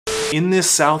In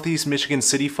this Southeast Michigan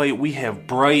city fight, we have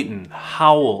Brighton,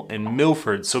 Howell, and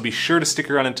Milford, so be sure to stick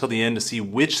around until the end to see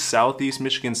which Southeast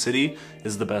Michigan city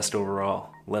is the best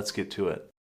overall. Let's get to it.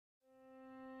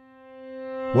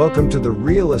 Welcome to the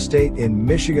Real Estate in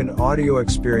Michigan Audio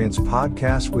Experience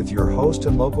podcast with your host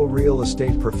and local real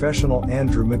estate professional,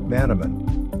 Andrew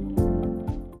McManaman.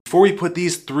 Before we put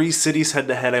these three cities head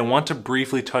to head, I want to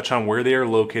briefly touch on where they are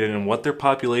located and what their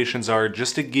populations are,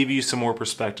 just to give you some more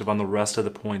perspective on the rest of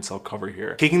the points I'll cover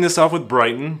here. Kicking this off with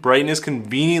Brighton. Brighton is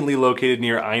conveniently located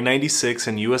near I-96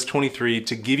 and US 23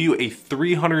 to give you a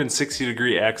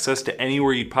 360-degree access to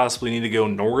anywhere you'd possibly need to go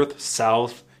north,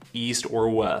 south, east, or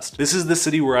west. This is the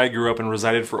city where I grew up and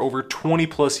resided for over 20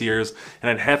 plus years,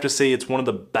 and I'd have to say it's one of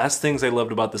the best things I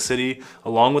loved about the city,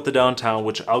 along with the downtown,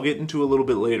 which I'll get into a little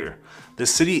bit later. The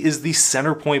city is the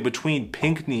center point between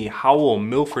Pinckney, Howell,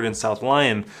 Milford, and South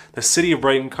Lyon. The city of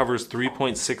Brighton covers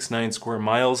 3.69 square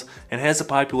miles and has a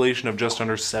population of just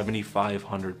under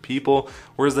 7,500 people,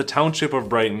 whereas the township of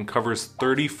Brighton covers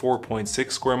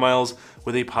 34.6 square miles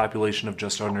with a population of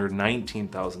just under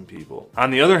 19,000 people.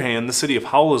 On the other hand, the city of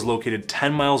Howell is located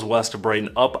 10 miles west of Brighton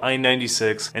up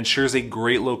I-96 and shares a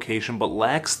great location but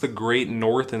lacks the great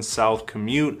north and south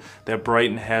commute that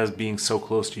Brighton has, being so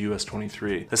close to US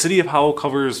 23. The city of Howell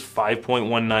covers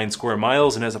 5.19 square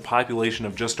miles and has a population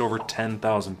of just over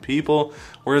 10,000 people,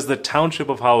 whereas the township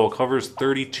of Howell covers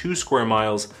 32 square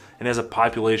miles and has a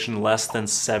population less than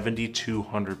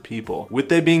 7,200 people. With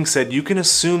that being said, you can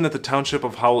assume that the township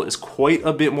of Howell is quite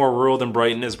a bit more rural than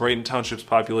Brighton, as Brighton Township's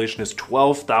population is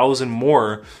 12,000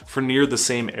 more for near the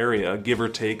same area, give or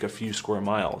take a few square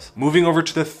miles. Moving over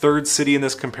to the third city in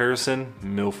this comparison,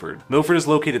 Milford. Milford is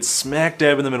located smack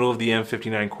dab in the middle of the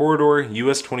M59 corridor,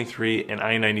 US 23, and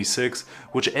I-96,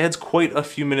 which adds quite a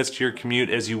few minutes to your commute,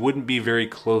 as you wouldn't be very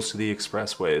close to the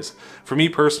expressways. For me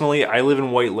personally, I live in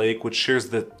White Lake, which shares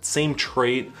the same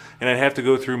trait, and I'd have to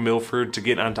go through Milford to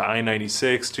get onto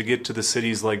I-96 to get to the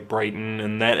cities like Brighton,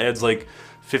 and that adds like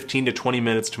 15 to 20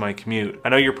 minutes to my commute. I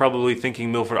know you're probably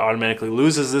thinking Milford automatically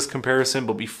loses this comparison,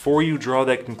 but before you draw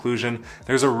that conclusion,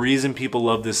 there's a reason people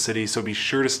love this city, so be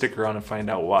sure to stick around and find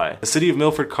out why. The city of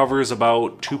Milford covers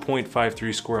about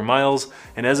 2.53 square miles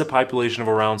and has a population of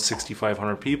around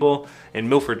 6,500 people, and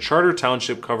Milford Charter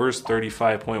Township covers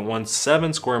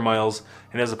 35.17 square miles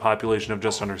and has a population of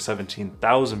just under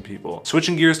 17,000 people.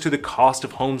 Switching gears to the cost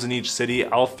of homes in each city,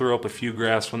 I'll throw up a few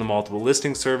graphs from the multiple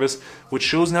listing service, which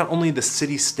shows not only the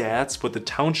city stats, but the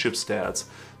township stats,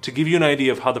 to give you an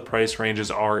idea of how the price ranges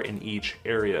are in each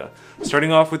area.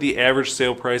 Starting off with the average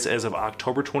sale price as of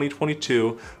October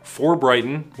 2022 for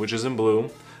Brighton, which is in blue,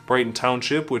 Brighton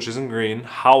Township, which is in green,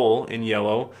 Howell in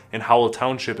yellow, and Howell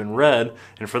Township in red.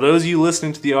 And for those of you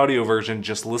listening to the audio version,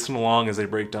 just listen along as I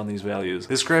break down these values.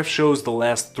 This graph shows the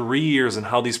last 3 years and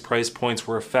how these price points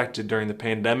were affected during the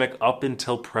pandemic up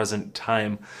until present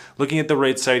time. Looking at the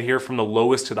right side here from the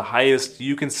lowest to the highest,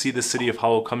 you can see the city of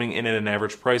Howell coming in at an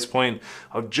average price point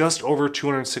of just over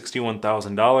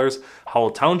 $261,000,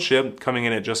 Howell Township coming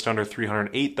in at just under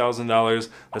 $308,000,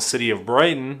 the city of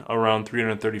Brighton around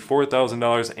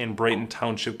 $334,000, and Brighton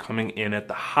Township coming in at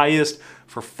the highest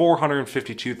for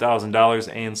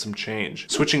 $452,000 and some change.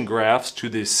 Switching graphs to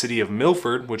the city of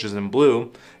Milford, which is in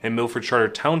blue, and Milford Charter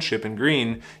Township in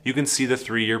green, you can see the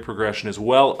 3-year progression as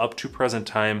well up to present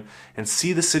time, and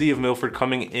see the city of Milford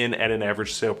coming in at an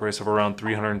average sale price of around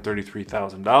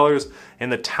 $333,000, and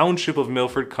the township of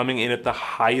Milford coming in at the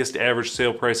highest average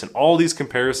sale price in all these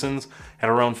comparisons at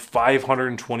around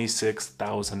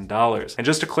 $526,000. And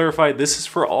just to clarify, this is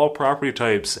for all property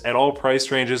types at all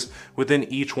price ranges within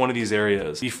each one of these areas.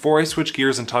 Before I switch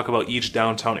gears and talk about each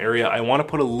downtown area, I want to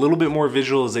put a little bit more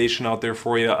visualization out there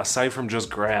for you, aside from just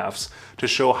graphs, to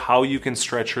show how you can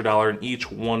stretch your dollar in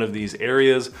each one of these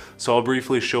areas. So I'll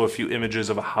briefly show a few images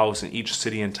of a house in each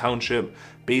city and township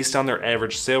based on their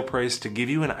average sale price to give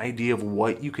you an idea of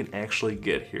what you can actually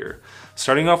get here.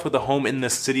 Starting off with a home in the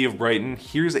city of Brighton,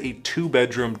 here's a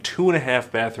 2-bedroom,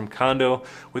 2.5 bathroom condo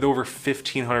with over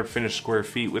 1,500 finished square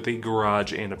feet with a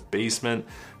garage and a basement.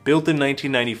 Built in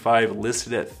 1995,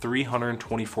 listed at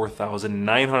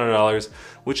 $324,900,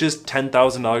 which is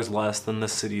 $10,000 less than the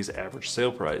city's average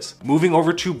sale price. Moving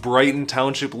over to Brighton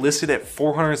Township, listed at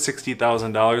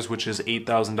 $460,000, which is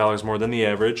 $8,000 more than the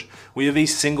average. We have a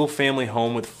single family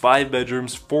home with 5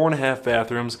 bedrooms, 4.5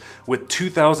 bathrooms, with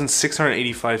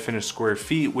 2,685 finished square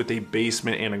feet with a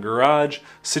basement and a garage,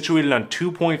 situated on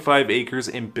 2.5 acres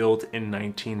and built in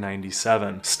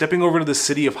 1997. Stepping over to the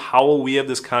city of Howell, we have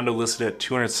this condo listed at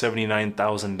 $260,000,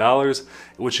 $279,000,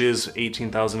 which is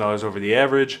 $18,000 over the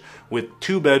average, with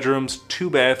 2 bedrooms, 2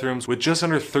 bathrooms, with just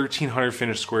under 1,300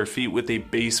 finished square feet, with a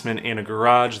basement and a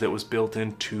garage that was built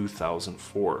in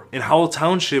 2004. In Howell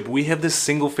Township, we have this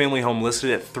single family home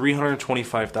listed at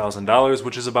 $325,000,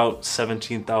 which is about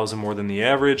 $17,000 more than the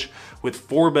average, with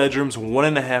 4 bedrooms,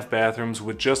 1.5 bathrooms,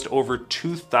 with just over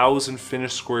 2,000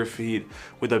 finished square feet,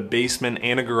 with a basement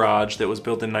and a garage that was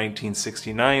built in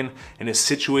 1969 and is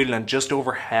situated on just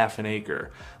over half an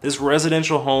acre. This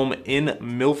residential home in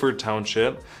Milford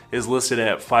Township is listed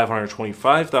at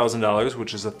 $525,000,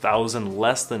 which is $1,000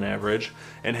 less than average,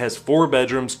 and has 4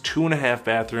 bedrooms, 2.5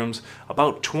 bathrooms,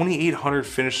 about 2,800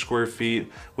 finished square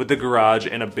feet, with a garage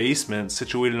and a basement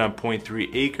situated on 0.3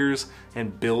 acres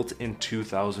and built in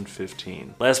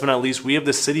 2015. Last but not least, we have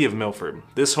the city of Milford.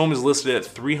 This home is listed at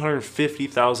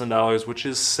 $350,000, which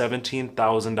is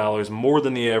 $17,000 more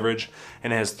than the average,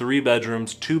 and has 3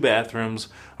 bedrooms, 2 bathrooms,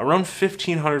 around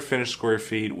 1,500 finished square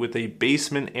feet, with a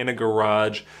basement and a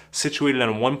garage situated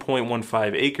on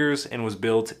 1.15 acres and was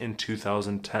built in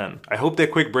 2010. I hope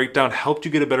that quick breakdown helped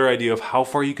you get a better idea of how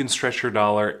far you can stretch your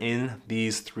dollar in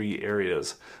these 3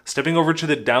 areas. Stepping over to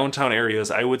the downtown areas,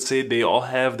 I would say they all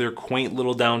have their quaint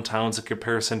little downtowns in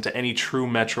comparison to any true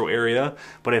metro area,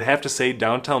 but I'd have to say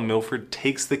downtown Milford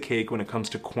takes the cake when it comes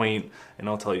to quaint, and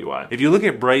I'll tell you why. If you look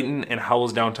at Brighton and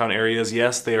Howell's downtown areas,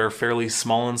 yes, they are fairly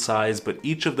small in size, but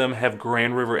each of them have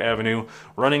Grand River Avenue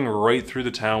running right through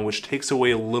the town, which takes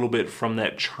away a little bit from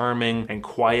that charming and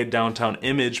quiet downtown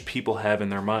image people have in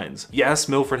their minds. Yes,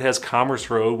 Milford has Commerce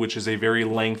Road, which is a very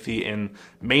lengthy and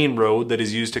main road that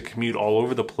is used to commute all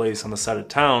over the place on the side of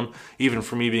town, even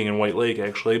for me being in White Lake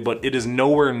actually, but it is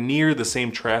nowhere near the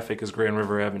same traffic as Grand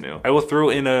River Avenue. I will throw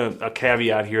in a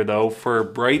caveat here though. For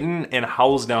Brighton and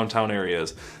Howell's downtown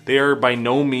areas, they are by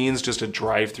no means just a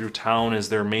drive-through town, as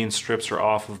their main strips are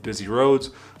off of busy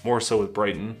roads, more so with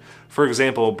Brighton. For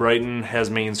example, Brighton has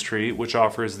Main Street, which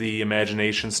offers the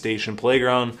Imagination Station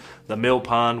Playground, the Mill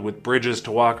Pond with bridges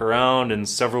to walk around, and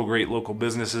several great local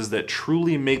businesses that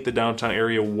truly make the downtown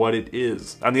area what it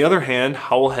is. On the other hand,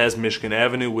 Howell has Michigan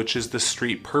Avenue, which is the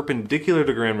street perpendicular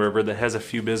to Grand River that has a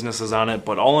few businesses on it,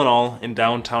 but all in all, in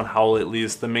downtown Howell at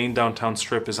least, the main downtown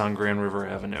strip is on Grand River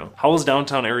Avenue. Howell's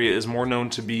downtown area is more known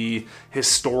to be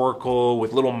historical,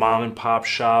 with little mom and pop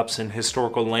shops and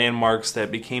historical landmarks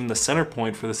that became the center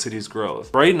point for the city's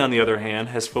growth. Brighton, on the other hand,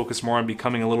 has focused more on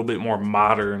becoming a little bit more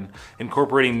modern,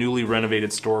 incorporating newly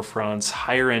renovated storefronts,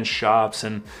 higher-end shops,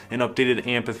 and an updated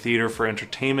amphitheater for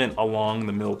entertainment along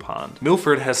the Mill Pond.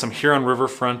 Milford has some Huron River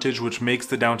frontage, which makes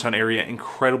the downtown area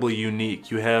incredibly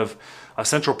unique. You have a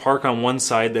Central Park on one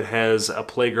side that has a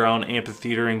playground,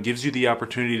 amphitheater, and gives you the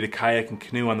opportunity to kayak and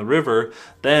canoe on the river.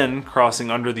 Then,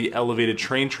 crossing under the elevated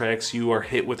train tracks, you are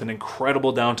hit with an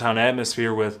incredible downtown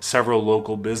atmosphere with several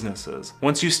local businesses.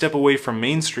 Once you step away from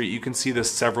Main Street, you can see the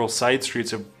several side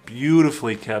streets of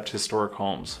beautifully kept historic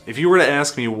homes. If you were to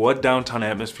ask me what downtown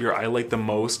atmosphere I like the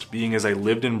most, being as I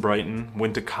lived in Brighton,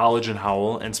 went to college in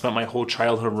Howell, and spent my whole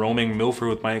childhood roaming Milford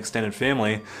with my extended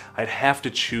family, I'd have to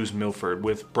choose Milford,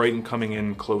 with Brighton coming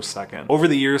in close second. Over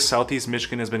the years, Southeast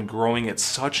Michigan has been growing at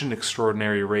such an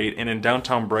extraordinary rate, and in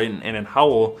downtown Brighton and in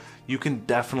Howell, you can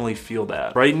definitely feel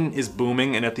that. Brighton is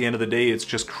booming, and at the end of the day, it's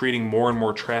just creating more and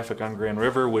more traffic on Grand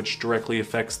River, which directly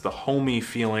affects the homey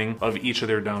feeling of each of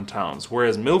their downtowns.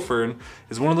 Whereas Milford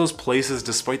is one of those places,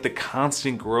 despite the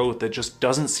constant growth, that just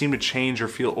doesn't seem to change or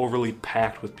feel overly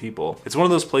packed with people. It's one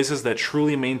of those places that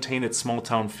truly maintain its small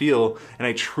town feel, and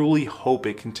I truly hope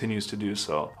it continues to do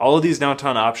so. All of these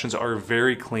downtown options are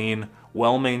very clean,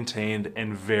 well-maintained,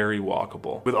 and very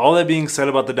walkable. With all that being said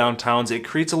about the downtowns, it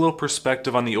creates a little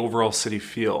perspective on the overall city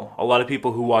feel. A lot of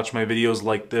people who watch my videos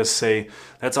like this say,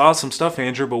 "That's awesome stuff,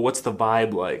 Andrew, but what's the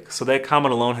vibe like?" So that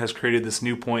comment alone has created this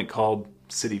new point called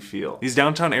city feel. These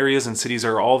downtown areas and cities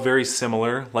are all very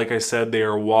similar. Like I said, they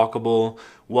are walkable,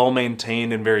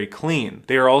 well-maintained, and very clean.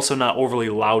 They are also not overly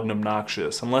loud and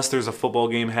obnoxious, unless there's a football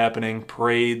game happening,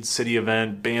 parade, city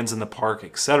event, bands in the park,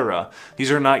 etc.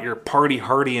 These are not your party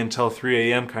hardy until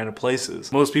 3 a.m. kind of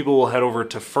places. Most people will head over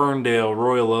to Ferndale,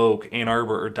 Royal Oak, Ann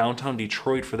Arbor, or downtown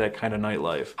Detroit for that kind of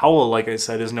nightlife. Howell, like I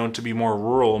said, is known to be more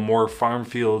rural, more farm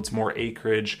fields, more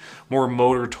acreage, more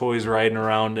motor toys riding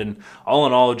around, and all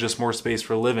in all, just more space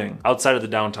for living, outside of the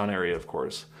downtown area, of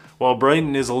course. while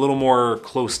Brighton is a little more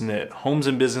close-knit. Homes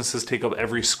and businesses take up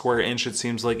every square inch, it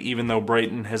seems like, even though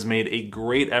Brighton has made a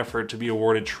great effort to be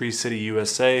awarded Tree City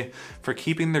USA for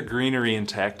keeping their greenery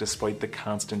intact despite the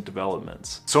constant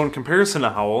developments. So in comparison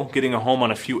to Howell, getting a home on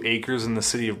a few acres in the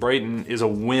city of Brighton is a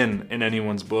win in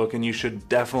anyone's book, and you should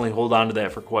definitely hold on to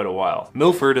that for quite a while.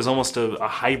 Milford is almost a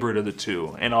hybrid of the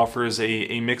two and offers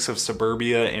a mix of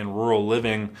suburbia and rural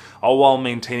living, all while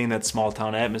maintaining that small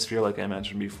town atmosphere like I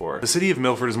mentioned before. The city of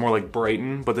Milford is more like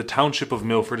Brighton, but the township of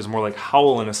Milford is more like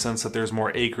Howell in a sense that there's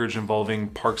more acreage involving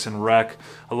parks and rec,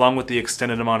 along with the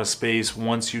extended amount of space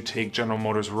once you take General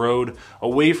Motors Road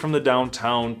away from the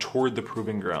downtown toward the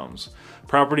proving grounds.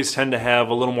 Properties tend to have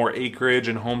a little more acreage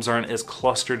and homes aren't as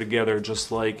clustered together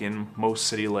just like in most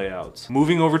city layouts.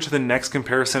 Moving over to the next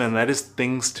comparison, and that is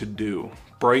things to do.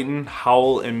 Brighton,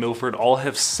 Howell, and Milford all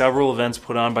have several events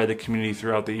put on by the community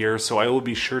throughout the year, so I will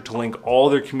be sure to link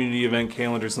all their community event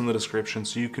calendars in the description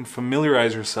so you can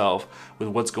familiarize yourself with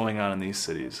what's going on in these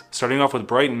cities. Starting off with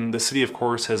Brighton, the city of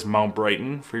course has Mount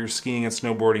Brighton for your skiing and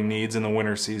snowboarding needs in the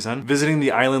winter season, visiting the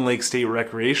Island Lake State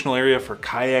Recreational Area for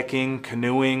kayaking,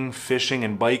 canoeing, fishing,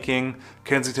 and biking,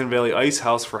 Kensington Valley Ice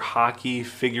House for hockey,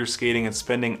 figure skating, and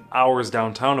spending hours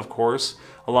downtown of course,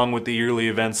 along with the yearly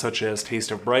events such as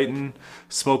Taste of Brighton,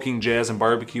 Smoking Jazz and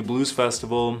Barbecue Blues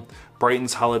Festival,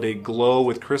 Brighton's Holiday Glow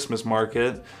with Christmas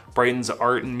Market, Brighton's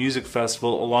Art and Music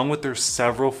Festival, along with their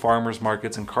several farmers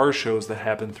markets and car shows that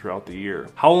happen throughout the year.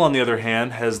 Howell, on the other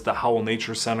hand, has the Howell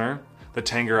Nature Center, the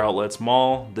Tanger Outlets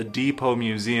Mall, the Depot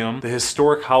Museum, the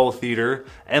historic Howell Theater,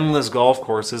 endless golf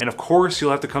courses, and of course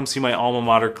you'll have to come see my alma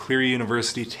mater, Cleary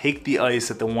University, take the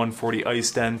ice at the 140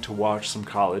 Ice Den to watch some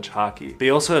college hockey. They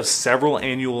also have several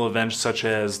annual events such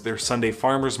as their Sunday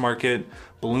Farmers Market,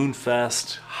 Balloon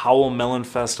Fest, Howell Melon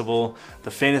Festival, the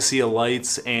Fantasia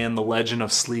Lights, and the Legend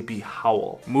of Sleepy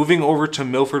Howell. Moving over to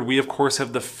Milford, we of course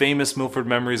have the famous Milford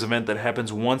Memories event that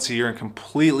happens once a year and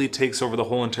completely takes over the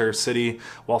whole entire city,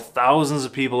 while thousands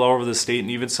of people all over the state and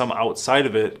even some outside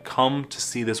of it come to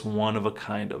see this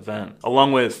one-of-a-kind event.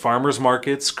 Along with farmers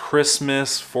markets,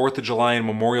 Christmas, 4th of July, and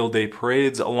Memorial Day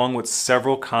parades, along with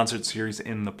several concert series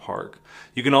in the park.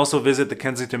 You can also visit the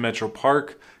Kensington Metro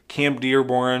Park, Camp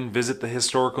Dearborn, visit the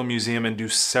Historical Museum, and do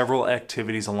several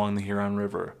activities along the Huron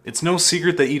River. It's no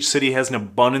secret that each city has an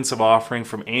abundance of offering,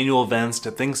 from annual events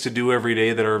to things to do every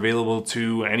day that are available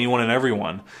to anyone and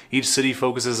everyone. Each city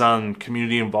focuses on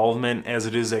community involvement as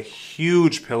it is a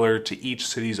huge pillar to each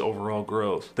city's overall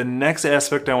growth. The next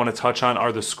aspect I want to touch on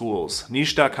are the schools.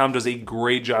 Niche.com does a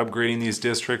great job grading these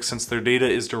districts since their data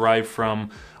is derived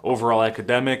from overall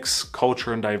academics,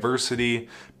 culture and diversity,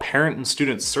 parent and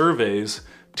student surveys,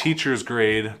 teacher's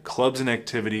grade, clubs and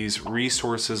activities,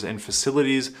 resources and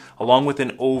facilities, along with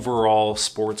an overall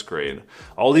sports grade.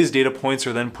 All these data points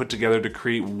are then put together to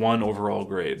create one overall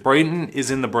grade. Brighton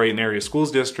is in the Brighton Area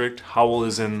Schools District, Howell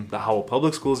is in the Howell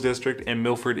Public Schools District, and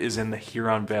Milford is in the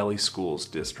Huron Valley Schools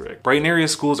District. Brighton Area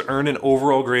Schools earned an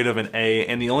overall grade of an A,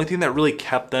 and the only thing that really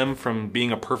kept them from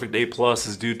being a perfect A+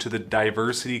 is due to the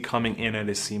diversity coming in at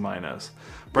a C-.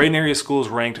 Brighton Area Schools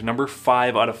ranked number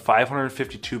 5 out of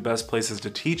 552 best places to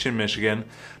teach in Michigan,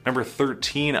 number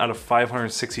 13 out of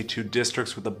 562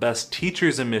 districts with the best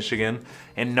teachers in Michigan,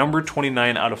 and number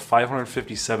 29 out of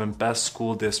 557 best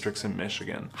school districts in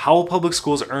Michigan. Howell Public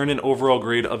Schools earned an overall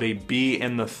grade of a B,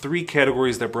 and the three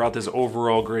categories that brought this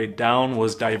overall grade down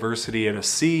was diversity at a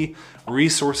C,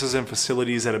 resources and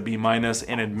facilities at a B-,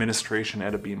 and administration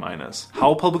at a B-.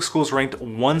 Howell Public Schools ranked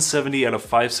 170 out of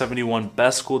 571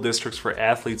 best school districts for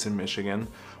athletes in Michigan,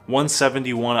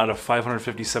 171 out of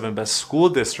 557 best school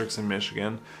districts in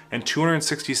Michigan, and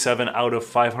 267 out of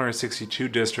 562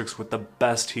 districts with the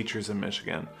best teachers in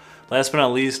Michigan. Last but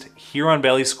not least, Huron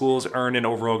Valley Schools earned an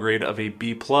overall grade of a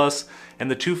B+, and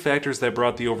the two factors that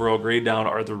brought the overall grade down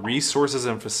are the resources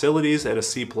and facilities at a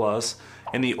C+,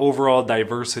 and the overall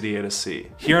diversity at a C.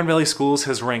 Huron Valley Schools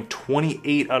has ranked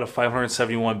 28 out of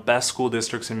 571 best school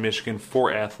districts in Michigan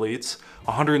for athletes,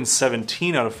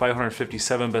 117 out of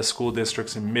 557 best school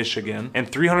districts in Michigan,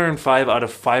 and 305 out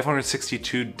of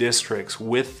 562 districts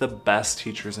with the best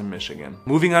teachers in Michigan.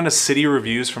 Moving on to city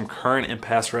reviews from current and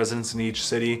past residents in each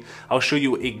city, I'll show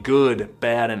you a good,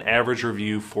 bad, and average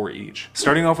review for each.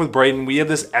 Starting off with Brighton, we have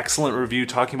this excellent review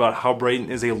talking about how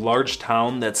Brighton is a large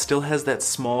town that still has that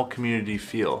small community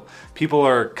feel. People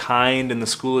are kind and the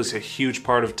school is a huge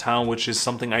part of town, which is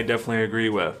something I definitely agree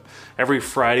with. Every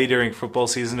Friday during football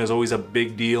season is always a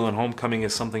big deal, and homecoming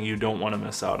is something you don't want to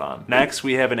miss out on. Next,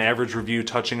 we have an average review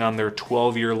touching on their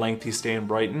 12-year lengthy stay in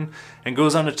Brighton, and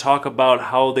goes on to talk about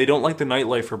how they don't like the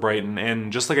nightlife for Brighton.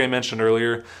 And just like I mentioned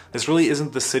earlier, this really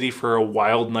isn't the city for a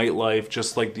wild nightlife,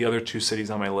 just like the other two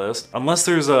cities on my list, unless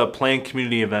there's a planned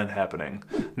community event happening.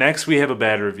 Next, we have a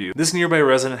bad review. This nearby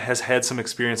resident has had some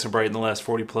experience in Brighton the last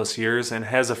 40 plus years and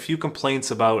has a few complaints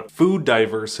about food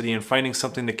diversity and finding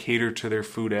something to cater to their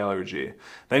food allergy.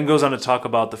 Then goes on to talk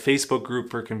about the Facebook group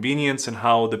for convenience and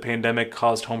how the pandemic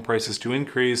caused home prices to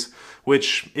increase,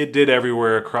 which it did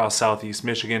everywhere across Southeast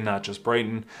Michigan, not just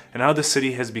Brighton, and how the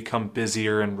city has become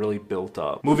busier and really built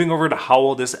up. Moving over to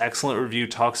Howell, this excellent review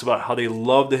talks about how they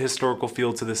love the historical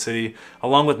feel to the city,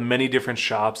 along with many different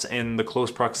shops and the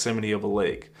close proximity of a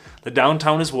lake. The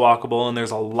downtown is walkable and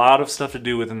there's a lot of stuff to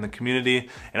do within the community,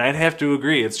 and I'd have to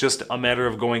agree, it's just a matter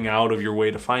of going out of your way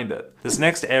to find it. This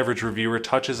next average reviewer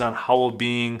touches on Howell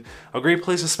being a great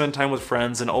place to spend time with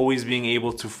friends and always being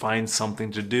able to find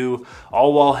something to do,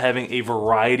 all while having a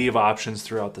variety of options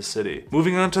throughout the city.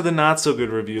 Moving on to the not so good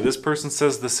review, this person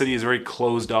says the city is very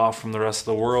closed off from the rest of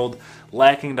the world,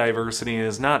 lacking diversity, and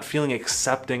is not feeling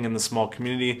accepting in the small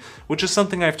community, which is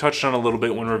something I've touched on a little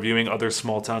bit when reviewing other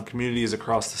small town communities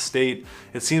across the state.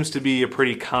 It seems to be a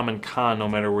pretty common con no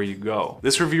matter where you go.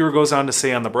 This reviewer goes on to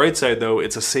say on the bright side though,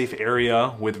 it's a safe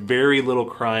area with very little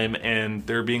crime and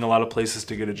there being a lot of places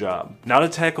to get a job. Now to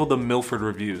tackle the Milford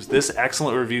reviews. This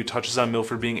excellent review touches on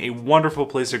Milford being a wonderful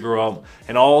place to grow up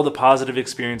and all the positive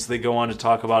experience they go on to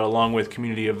talk about along with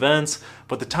community events,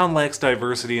 but the town lacks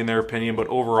diversity in their opinion, but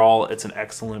overall it's an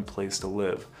excellent place to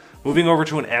live. Moving over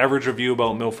to an average review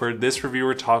about Milford, this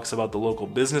reviewer talks about the local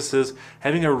businesses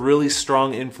having a really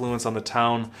strong influence on the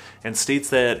town and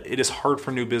states that it is hard for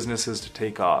new businesses to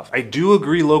take off. I do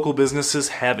agree local businesses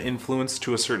have influence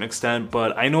to a certain extent,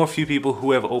 but I know a few people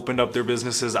who have opened up their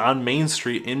businesses on Main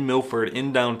Street in Milford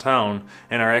in downtown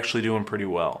and are actually doing pretty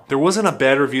well. There wasn't a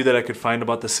bad review that I could find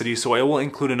about the city, so I will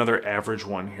include another average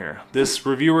one here. This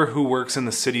reviewer who works in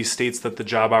the city states that the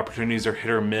job opportunities are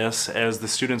hit or miss as the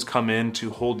students come in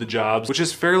to hold the jobs, which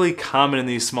is fairly common in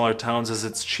these smaller towns as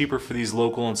it's cheaper for these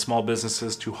local and small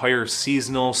businesses to hire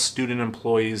seasonal student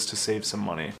employees to save some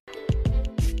money.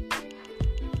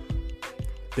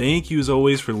 Thank you as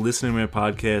always for listening to my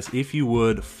podcast. If you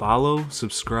would, follow,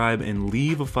 subscribe, and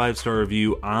leave a 5-star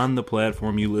review on the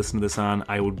platform you listen to this on.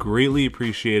 I would greatly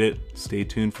appreciate it. Stay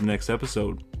tuned for the next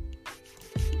episode.